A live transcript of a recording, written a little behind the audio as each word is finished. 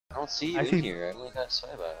don't see you I in see- here. I only got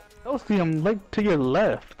swipe out. I don't see him like to your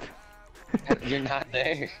left. You're not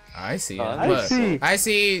there. I see Oh, him. I Look, see. I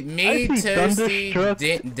see me, I see Toasty,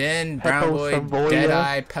 Thunderstruck, Den, Peppo Brown Boy, Savoya,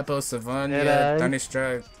 Deadeye, Peppo Savonia, Deadeye.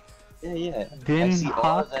 Thunderstruck. Yeah. Din I see all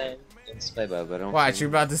Hawk. of them in swipe out, but I don't. Watch, see you're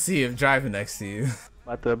about to see him driving next to you.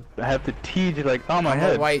 About to have to tease you like, oh my I'm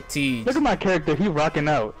head. a white tee. Look at my character, he rocking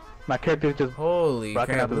out. My character's just Holy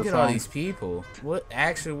rocking crap, out to look the at all song. these people. What the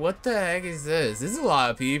heck is this? This is a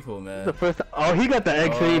lot of people, man. the first. Oh, he got the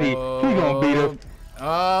X80. He gonna beat us.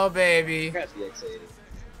 Oh, baby. Grab the X80.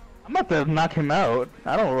 I'm about to knock him out.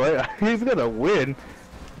 I don't know. He's gonna win.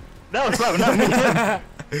 That was probably not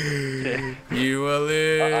me. You will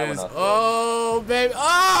lose. off Oh, baby.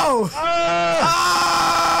 Oh!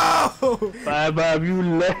 Oh! Bye, you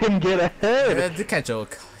let him get ahead. The catch will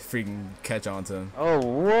freaking catch on to him. Oh,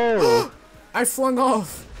 whoa. I flung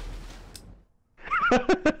off.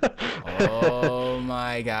 Oh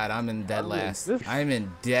my god, I'm in dead last. I'm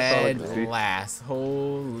in dead last.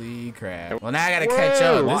 Holy crap. Well, now I gotta catch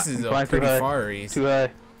up. This is a pretty far race. Too high.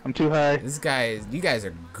 I'm too high. This guy, you guys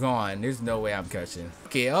are gone. There's no way I'm catching.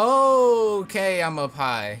 Okay, okay, I'm up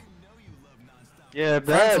high. Yeah,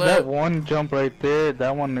 Front flip. that one jump right there,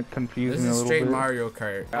 that one confused This me a is little straight bit. Mario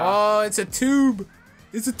Kart. Oh, it's a tube.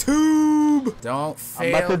 It's a tube. Don't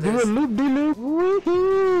fail I'm about to do a this. loop-de-loop.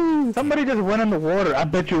 Woohoo! Somebody just went in the water. I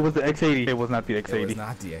bet you it was the X80. It was not the It was X80.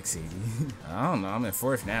 not the X80. I don't know. I'm in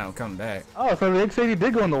fourth now. I'm coming back. Oh, so the X80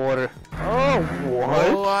 did go in the water. Oh, what?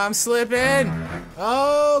 Oh, I'm slipping.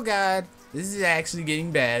 Oh, God. This is actually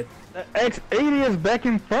getting bad. The X80 is back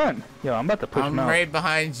in front. Yo, I'm about to push him I'm out. right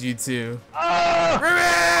behind you, two.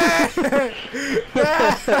 Ah!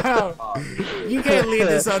 No! You can't lead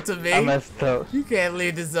this up to me. I messed up. You can't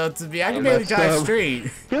lead this up to me. I can I barely messed drive up. straight. I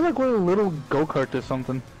feel like we're a little go-kart or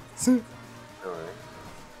something.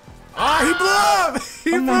 Oh, he blew up!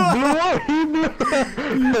 He blew up! He blew up!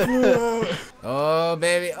 He blew up! Oh,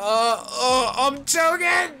 baby. Oh, I'm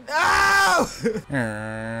choking! Oh!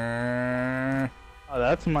 Oh,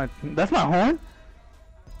 that's my horn?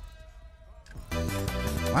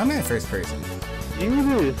 Why am I in first person?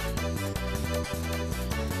 Jesus.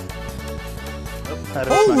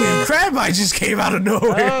 Holy crap, I just came out of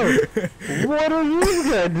nowhere. Oh, what are you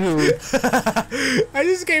gonna do? I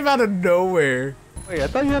just came out of nowhere. Wait, I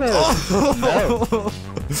thought you had a... No.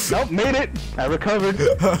 Nope, made it. I recovered.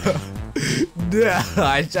 No,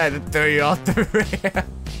 I tried to throw you off the ramp.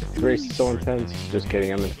 This race is so intense. Just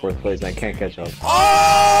kidding, I'm in fourth place and I can't catch up.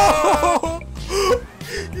 Oh! You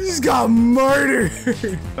just got murdered.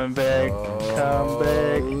 Come back. Come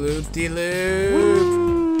back. Loop-de-loop.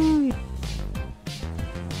 Woo.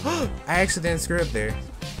 I actually didn't screw up there.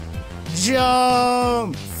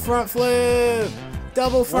 Jump! Front flip!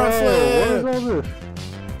 Double front Whoa, flip! what is all this?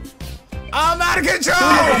 I'm out of control!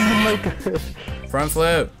 Oh my God. Front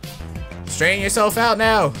flip. Straighten yourself out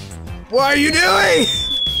now. What are you doing?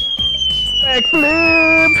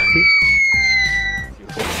 Backflip!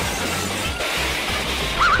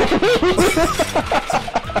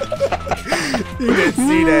 You didn't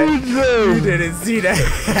see that. You didn't see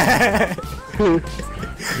that.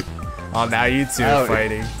 Oh, now you two are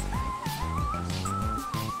fighting.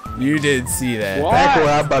 You didn't see that. Back where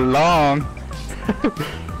I belong.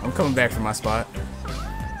 I'm coming back from my spot.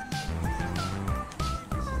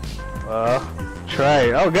 Try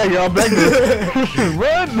it. Oh God, y'all back there.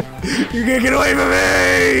 Run! You can't get away from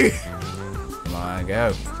me! Come on,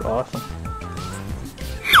 go. That's awesome.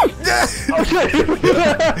 Oh shit!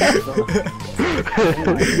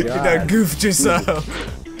 You done goofed yourself.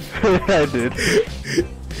 I did.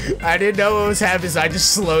 I didn't know what was happening, so I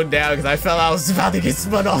just slowed down because I felt I was about to get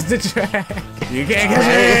spun off the track. You can't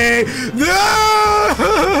catch me!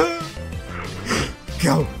 No!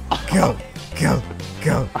 Go, go, go,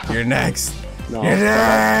 go. You're next. No, You're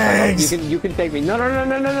next. you can take me. No.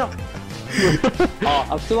 Oh,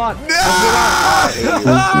 I'm still on. No!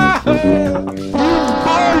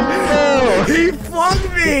 He flung You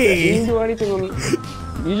me! didn't do anything with me.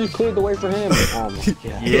 You just cleared the way for him. Oh my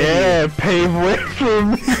God. Yeah, pave way for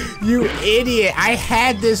me. You idiot! I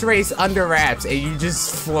had this race under wraps and you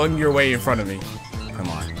just flung your way in front of me. Come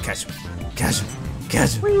on, catch him. Catch him.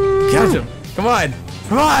 Catch him. Catch him. Come on.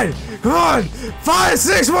 Come on. Come on. 5,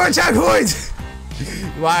 6 more checkpoints.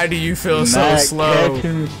 Why do you feel so Not slow?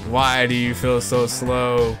 catching. Why do you feel so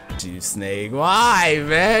slow? You snake. Why,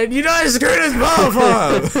 man? You know I screwed us both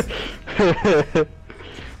up.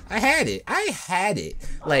 I had it. I had it.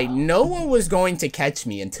 Like, no one was going to catch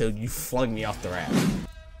me until you flung me off the raft.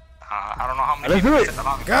 I don't know how many Let's people do is it. in the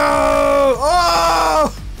lobby. Go!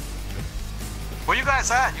 Oh! Where you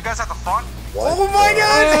guys at? You guys at the front? Oh my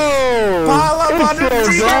god! Oh, Pile up on the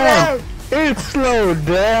slowed G down. ramp! It slowed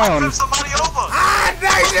I down. flipped somebody over.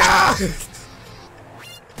 Ah, Nitro!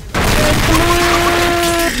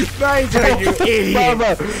 Nitro, you idiot!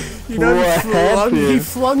 Baba, You know what he happened?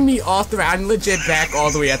 flung me off the ramp. I'm legit back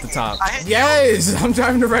all the way at the top. I hit you. Yes, I'm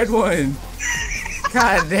driving the red one.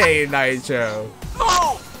 God dang, Nitro.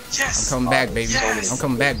 No. Yes. Coming back, baby. Yes. I'm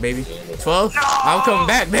coming back, baby. 12. No. I'm coming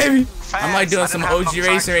back, baby. I'm like doing I some didn't have OG enough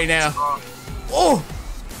racing right traction. now. Oh!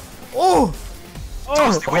 Oh!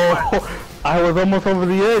 Oh, I was almost over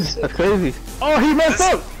the edge. That's crazy. Oh, he messed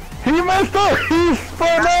up. He messed up. He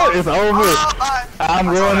spun out. It's over. I'm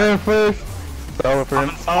going in first. It's over for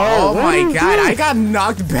him. Oh what my is god, this? I got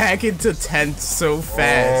knocked back into 10th so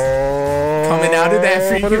fast. Oh, Coming out of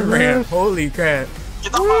that what is freaking ramp. this? Holy crap.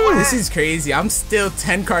 Get off my way. This is crazy. I'm still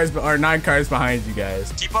 10 cars or 9 cars behind you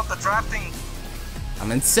guys. Keep up the drafting. I'm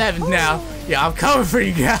in 7th now. Yeah, I'm coming for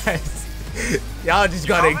you guys. Y'all just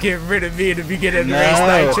gotta get rid of me in the beginning of the race,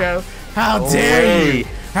 No. Nitro. How No dare way. you?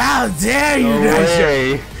 How dare you, No Nitro?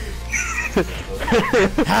 way.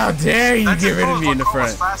 How dare you That get rid of Tiguan's me in the was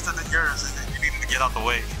front? faster than yours. You needed to get out the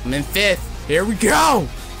way. I'm in 5th. Here we go.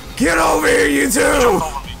 Get over here, you You two. jumped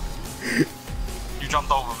over me. You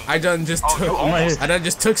jumped over me. I done just Oh, you took. almost. I done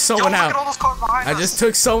just took Yo, someone look at all out. those cars behind I us. just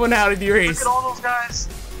took someone out of the race. Look at all those guys.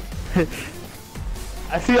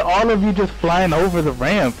 I see all of you just flying over the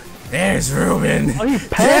ramp. There's Ruben. Oh, he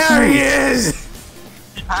passed There he me. is.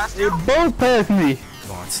 He passed They you. both passed me.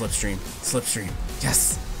 Come on, slipstream. Slipstream.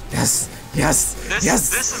 Yes. Yes. Yes. This- yes.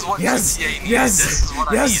 this is what yes. GTA needed. Yes. This is what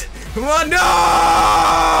I yes. needed. Come on, no!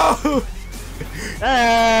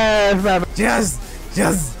 Ah, Baba. Yes.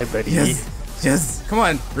 Yes. Hey, buddy. Yes. Yes. Come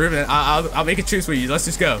on, Ruben. I'll make a truce with you. Let's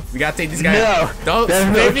just go. We gotta take this guy No, out. Don't there's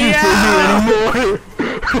no spit me truth out. for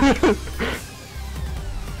you anymore.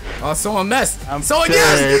 Oh, someone messed. I'm Someone scared.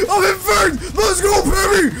 yes! I'm in first! Let's go,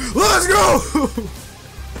 baby! Let's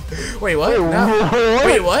go! Wait, what? No. What?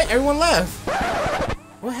 Wait, what? Everyone left.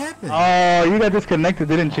 What happened? Oh, you got disconnected,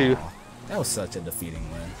 didn't you? That was such a defeating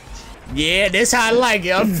win. Yeah, this how I like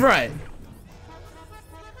it up front.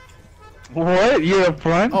 What? You're up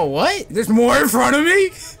front? Oh, what? There's more in front of me?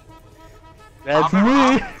 That's me.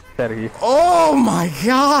 Out of here. Oh my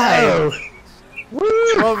god! Oh. Woo.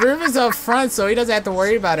 Well, Ruben's up front, so he doesn't have to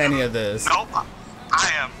worry about any of this. Nope.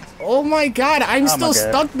 I am. Oh my god, I'm my still God.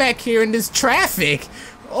 stuck back here in this traffic.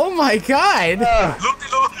 Oh my god.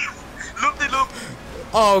 Loop-de-loop. Loop-de-loop.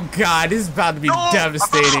 Oh god, this is about to be No,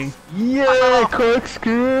 devastating. Yeah,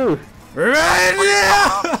 corkscrew. Right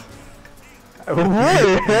now!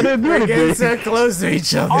 What? I didn't do We're getting anything. so close to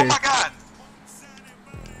each other. Oh my god.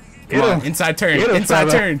 Come on, him. inside turn, Get him, inside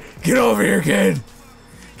Saba. turn. Get over here, kid.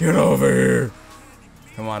 Get over here.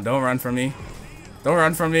 Come on, don't run from me. Don't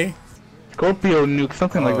run from me. Scorpio nuke,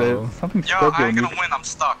 something like Oh. that. Something Yo, I Scorpio ain't gonna nuke. win. I'm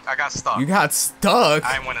stuck. I got stuck. You got stuck.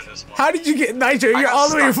 I ain't winning this one. How did you get Nitro? You're got all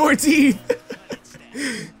the way to stuck. 14.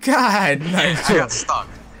 God, I Nitro. got stuck.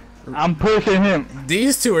 I'm pushing him.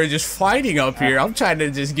 These two are just fighting up here. I'm trying to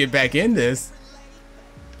just get back in this.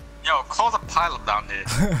 Yo, close the pilot down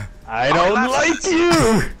there. I don't laps like is this?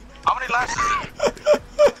 you. How many laps is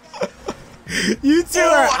it? You two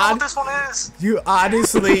Oh, are I know on, what this one is.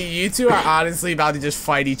 you two are honestly about to just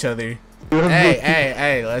fight each other.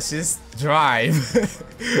 Hey, let's just drive.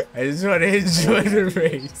 I just want to enjoy the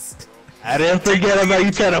race. I didn't forget about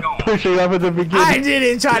you trying to push it up at the beginning. I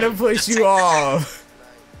didn't try to push you off.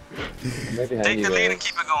 Right behind Take you the lead and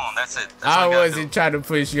guys. keep it going. That's it. That's I all you gotta wasn't trying to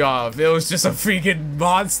push you off. It was just a freaking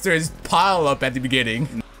monstrous pile up at the beginning.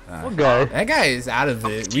 What guy? That guy is out of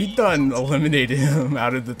it. We done eliminated him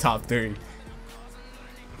out of the top 3.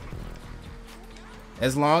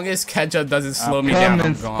 As long as ketchup doesn't slow me down,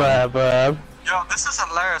 I'm gone. Bob. do. Yo, this is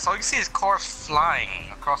hilarious. All you see is cars flying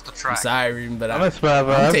across the I'm track. sorry, but I'm a spy, I'm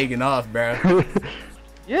Bob. taking off, bro.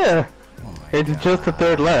 Yeah. Oh my It's just the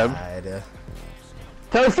third lap. God.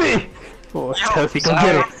 Toasty! Oh, Yo, Toasty, go so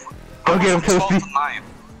get him. I'm- Go I'm get him, from 12 Toasty. to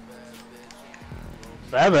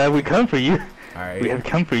 9. Bye, we come for you. Alright, We have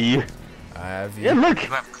come for you. I have you. Yeah, look. You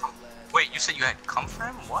have come. Wait, you said you had come for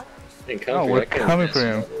him? What? Didn't No, come for we're you, I couldn't coming miss for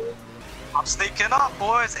him. you. I'm sneaking up,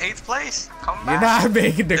 boys. 8th place. Come You're back. not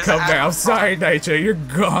making the There's an comeback. I'm Apple sorry, Nitro. You're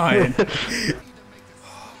gone.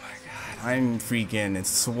 Oh my god. I'm freaking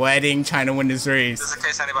sweating trying to win this race. Just in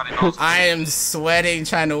case anybody knows. I am sweating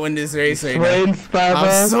trying to win this race right now. Sweating, Spy, I'm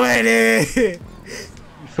Bob. sweating.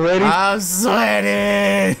 Sweating. I'm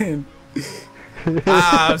sweating.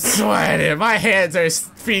 I'm sweating. My hands are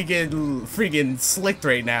freaking slicked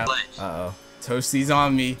right now. Uh oh. Toasty's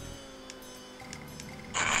on me.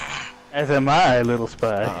 As am I, little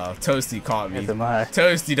spy. Uh-oh, Toasty caught me. As am I.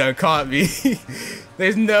 Toasty done caught me.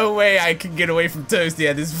 There's no way I can get away from Toasty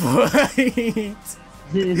at this point.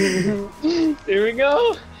 Here we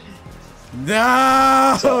go.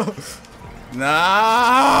 No!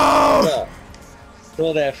 No!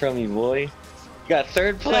 Stole that from you, boy. You got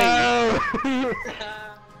third place.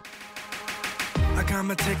 I got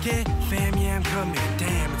my ticket, fam, yeah, I'm coming.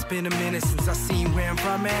 Damn, it's been a minute since I seen where I'm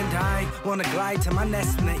from, and I wanna glide to my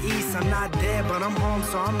nest in the east. I'm not there, but I'm home,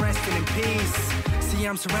 so I'm resting in peace. See,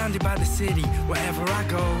 I'm surrounded by the city. Wherever I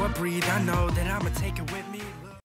go, I breathe. I know that I'ma take it with me.